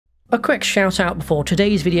A quick shout out before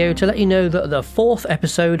today's video to let you know that the 4th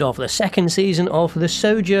episode of the 2nd season of the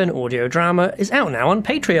Sojourn audio drama is out now on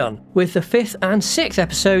Patreon, with the 5th and 6th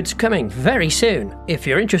episodes coming very soon. If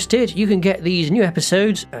you're interested, you can get these new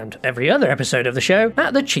episodes, and every other episode of the show,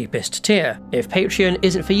 at the cheapest tier. If Patreon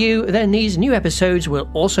isn't for you, then these new episodes will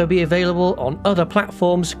also be available on other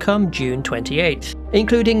platforms come June 28th,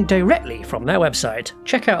 including directly from their website.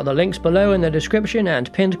 Check out the links below in the description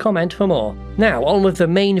and pinned comment for more. Now on with the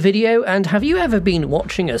main video. And have you ever been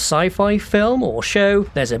watching a sci-fi film or show,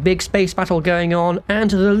 there's a big space battle going on,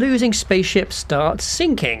 and the losing spaceship starts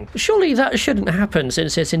sinking? Surely that shouldn't happen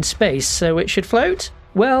since it's in space, so it should float?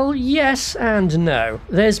 Well, yes and no.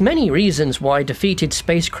 There's many reasons why defeated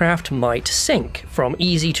spacecraft might sink, from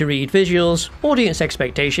easy-to-read visuals, audience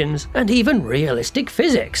expectations, and even realistic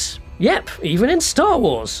physics. Yep, even in Star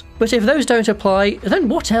Wars. But if those don't apply, then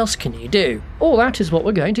what else can you do? All that is what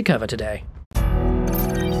we're going to cover today.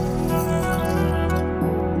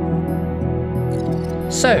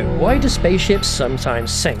 So, why do spaceships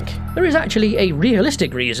sometimes sink? There is actually a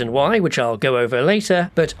realistic reason why, which I'll go over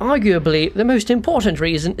later, but arguably the most important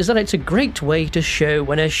reason is that it's a great way to show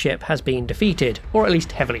when a ship has been defeated, or at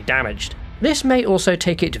least heavily damaged. This may also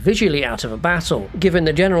take it visually out of a battle, given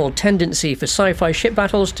the general tendency for sci-fi ship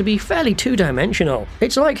battles to be fairly two-dimensional.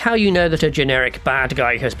 It's like how you know that a generic bad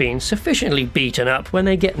guy has been sufficiently beaten up when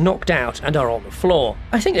they get knocked out and are on the floor.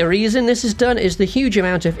 I think the reason this is done is the huge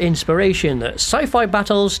amount of inspiration that sci-fi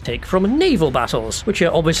battles take from naval battles, which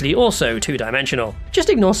are obviously also two-dimensional. Just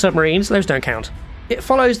ignore submarines, those don't count. It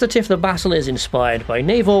follows that if the battle is inspired by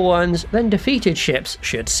naval ones, then defeated ships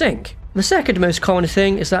should sink. The second most common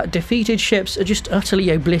thing is that defeated ships are just utterly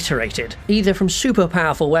obliterated, either from super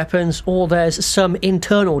powerful weapons or there's some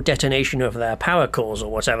internal detonation of their power cores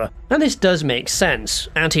or whatever. And this does make sense.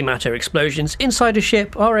 Antimatter explosions inside a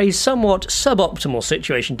ship are a somewhat suboptimal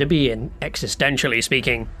situation to be in, existentially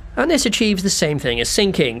speaking. And this achieves the same thing as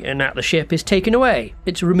sinking, in that the ship is taken away,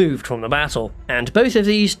 it's removed from the battle. And both of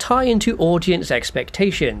these tie into audience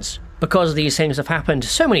expectations. Because these things have happened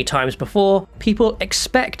so many times before, people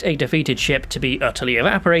expect a defeated ship to be utterly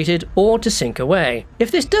evaporated or to sink away. If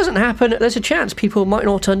this doesn't happen, there's a chance people might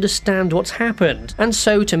not understand what's happened, and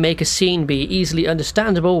so to make a scene be easily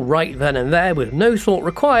understandable right then and there with no thought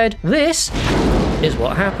required, this is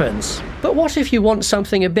what happens. But what if you want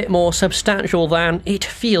something a bit more substantial than "it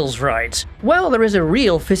feels right"? Well, there is a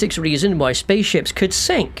real physics reason why spaceships could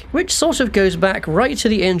sink, which sort of goes back right to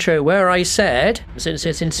the intro where I said, since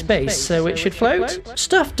it's in space, so it should float?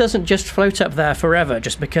 Stuff doesn't just float up there forever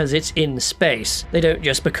just because it's in space. They don't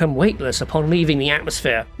just become weightless upon leaving the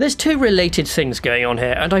atmosphere. There's two related things going on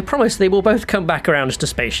here, and I promise they will both come back around to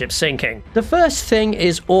spaceships sinking. The first thing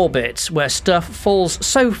is orbit, where stuff falls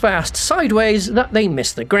so fast sideways that they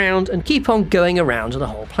miss the ground and keep on going around the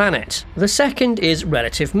whole planet. The second is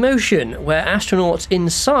relative motion, where astronauts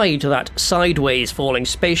inside that sideways falling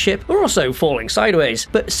spaceship are also falling sideways,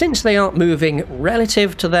 but since they aren't moving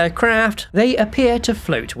relative to their craft, they appear to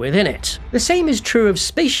float within it. The same is true of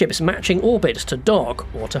spaceships matching orbits to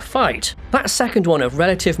dock or to fight. That second one of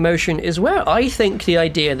relative motion is where I think the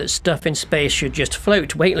idea that stuff in space should just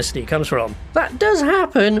float weightlessly comes from. That does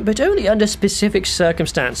happen, but only under specific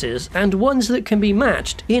circumstances, and ones that can be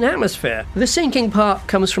matched in atmosphere. The sinking part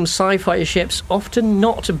comes from sci-fi ships often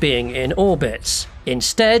not being in orbits.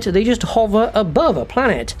 Instead, they just hover above a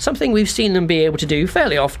planet, something we've seen them be able to do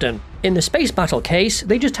fairly often. In the space battle case,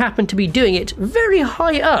 they just happen to be doing it very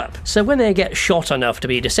high up, so when they get shot enough to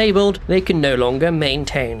be disabled, they can no longer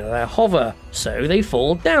maintain their hover, so they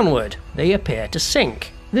fall downward. They appear to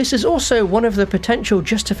sink. This is also one of the potential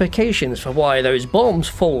justifications for why those bombs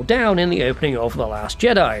fall down in the opening of The Last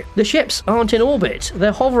Jedi. The ships aren't in orbit,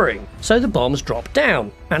 they're hovering, so the bombs drop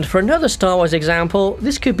down. And for another Star Wars example,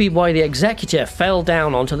 this could be why the Executor fell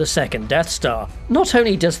down onto the second Death Star. Not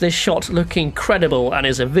only does this shot look incredible and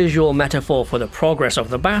is a visual metaphor for the progress of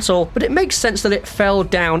the battle, but it makes sense that it fell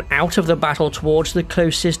down out of the battle towards the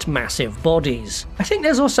closest massive bodies. I think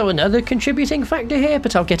there's also another contributing factor here,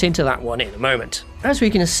 but I'll get into that one in a moment. As we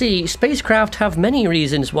can see, spacecraft have many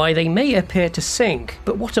reasons why they may appear to sink,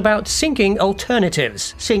 but what about sinking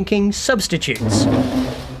alternatives, sinking substitutes?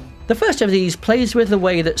 The first of these plays with the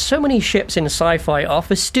way that so many ships in sci-fi are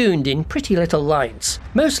festooned in pretty little lights.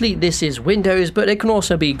 Mostly this is windows, but it can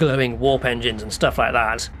also be glowing warp engines and stuff like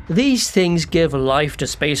that. These things give life to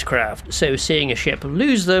spacecraft, so seeing a ship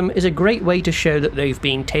lose them is a great way to show that they've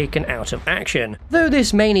been taken out of action, though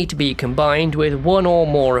this may need to be combined with one or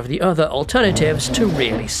more of the other alternatives to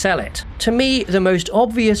really sell it. To me, the most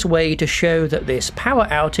obvious way to show that this power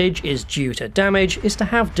outage is due to damage is to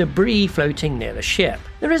have debris floating near the ship.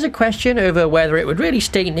 There is a question over whether it would really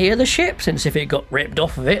stay near the ship, since if it got ripped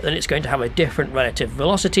off of it then it's going to have a different relative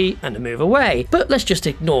velocity and move away, but let's just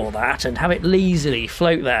ignore that and have it lazily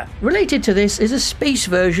float there. Related to this is a space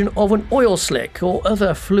version of an oil slick or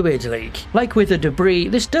other fluid leak. Like with the debris,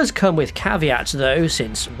 this does come with caveats though,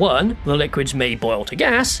 since 1. The liquids may boil to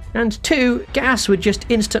gas, and 2. Gas would just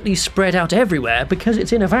instantly spread out everywhere because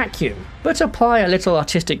it's in a vacuum. But apply a little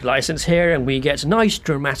artistic license here and we get nice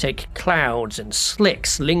dramatic clouds and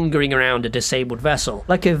slicks lingering around a disabled vessel,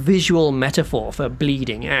 like a visual metaphor for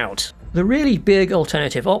bleeding out. The really big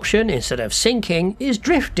alternative option, instead of sinking, is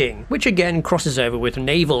drifting, which again crosses over with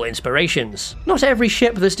naval inspirations. Not every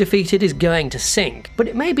ship that's defeated is going to sink, but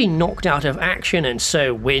it may be knocked out of action and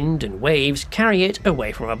so wind and waves carry it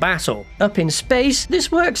away from a battle. Up in space,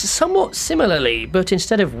 this works somewhat similarly, but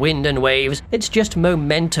instead of wind and waves, it's just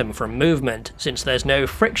momentum from movement, since there's no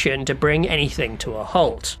friction to bring anything to a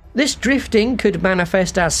halt. This drifting could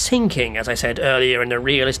manifest as sinking, as I said earlier in the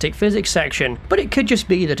realistic physics section, but it could just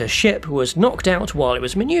be that a ship was knocked out while it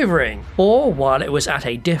was maneuvering, or while it was at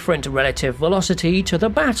a different relative velocity to the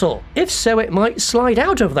battle. If so, it might slide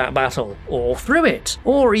out of that battle, or through it,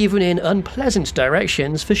 or even in unpleasant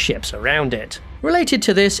directions for ships around it. Related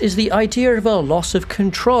to this is the idea of a loss of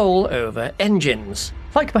control over engines,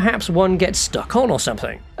 like perhaps one gets stuck on or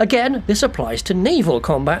something. Again, this applies to naval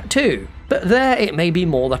combat too, but there it may be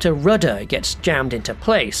more that a rudder gets jammed into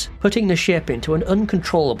place, putting the ship into an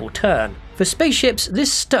uncontrollable turn. For spaceships,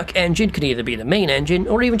 this stuck engine can either be the main engine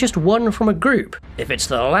or even just one from a group. If it's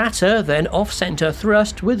the latter, then off-center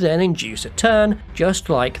thrust would then induce a turn, just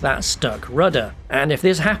like that stuck rudder. And if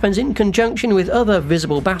this happens in conjunction with other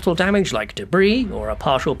visible battle damage like debris or a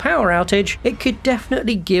partial power outage, it could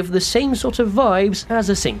definitely give the same sort of vibes as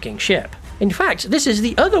a sinking ship. In fact, this is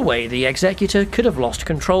the other way the Executor could have lost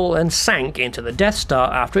control and sank into the Death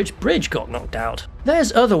Star after its bridge got knocked out.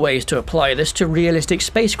 There's other ways to apply this to realistic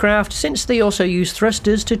spacecraft, since they also use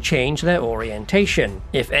thrusters to change their orientation.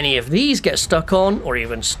 If any of these get stuck on, or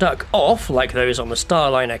even stuck off like those on the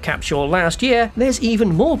Starliner capsule last year, there's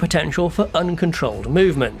even more potential for uncontrolled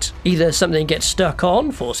movement. Either something gets stuck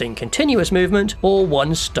on, forcing continuous movement, or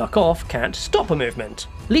one stuck off can't stop a movement.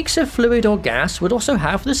 Leaks of fluid or gas would also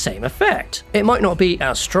have the same effect. It might not be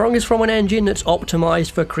as strong as from an engine that's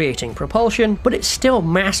optimized for creating propulsion, but it's still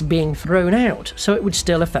mass being thrown out, so it would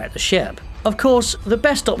still affect the ship. Of course, the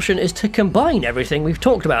best option is to combine everything we've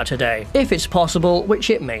talked about today, if it's possible, which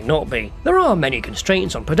it may not be. There are many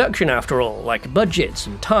constraints on production after all, like budgets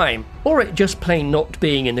and time, or it just plain not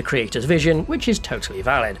being in the creator's vision, which is totally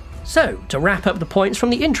valid. So, to wrap up the points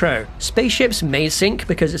from the intro, spaceships may sink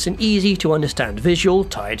because it's an easy to understand visual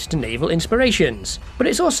tied to naval inspirations, but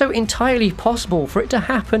it's also entirely possible for it to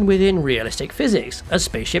happen within realistic physics, as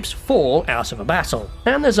spaceships fall out of a battle.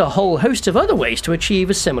 And there's a whole host of other ways to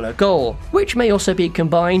achieve a similar goal, which may also be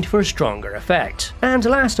combined for a stronger effect. And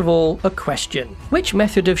last of all, a question. Which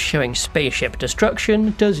method of showing spaceship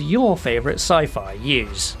destruction does your favourite sci-fi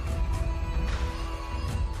use?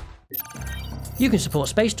 You can support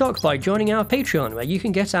Spacedock by joining our Patreon, where you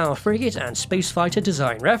can get our frigate and spacefighter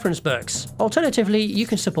design reference books. Alternatively, you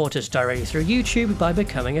can support us directly through YouTube by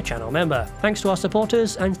becoming a channel member. Thanks to our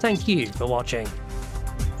supporters, and thank you for watching.